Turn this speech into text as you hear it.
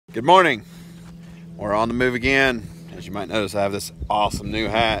Good morning. We're on the move again. As you might notice, I have this awesome new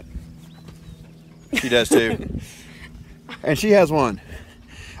hat. She does too. And she has one.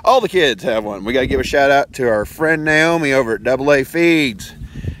 All the kids have one. We got to give a shout out to our friend Naomi over at AA Feeds.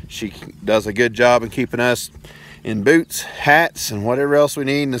 She does a good job in keeping us in boots, hats, and whatever else we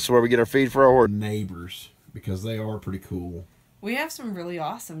need. And this is where we get our feed for our horse. Neighbors, because they are pretty cool. We have some really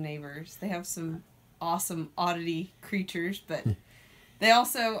awesome neighbors. They have some awesome oddity creatures, but they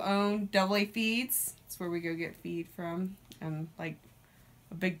also own AA Feeds. That's where we go get feed from. Like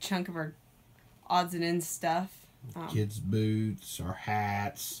a big chunk of our odds and ends stuff. Kids' boots, our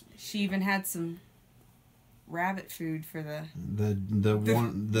hats. She even had some rabbit food for the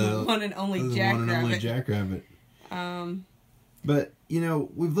one and only jackrabbit. Jackrabbit. But you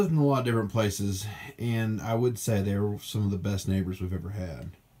know, we've lived in a lot of different places, and I would say they're some of the best neighbors we've ever had.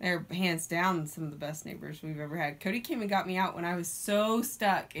 They're hands down some of the best neighbors we've ever had. Cody came and got me out when I was so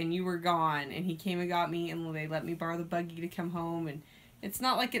stuck and you were gone, and he came and got me, and they let me borrow the buggy to come home. And it's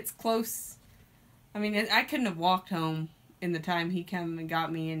not like it's close. I mean, I couldn't have walked home in the time he came and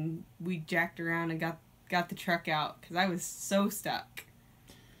got me, and we jacked around and got the truck out because I was so stuck.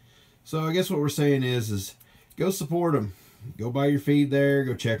 So I guess what we're saying is go support them. Go buy your feed there.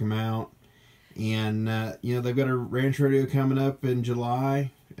 Go check them out. And, you know, they've got a ranch rodeo coming up in July.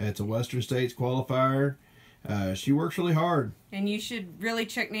 It's a Western States qualifier. She works really hard. And you should really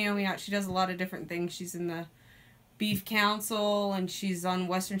check Naomi out. She does a lot of different things. She's in the Beef Council, and she's on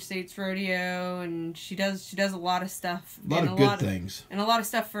Western States Rodeo, and she does a lot of stuff. A lot of good things. And a lot of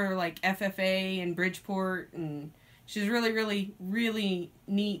stuff for, like, FFA and Bridgeport, and she's really, really, really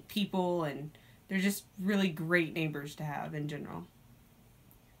neat people, and they're just really great neighbors to have in general.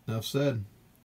 Enough said.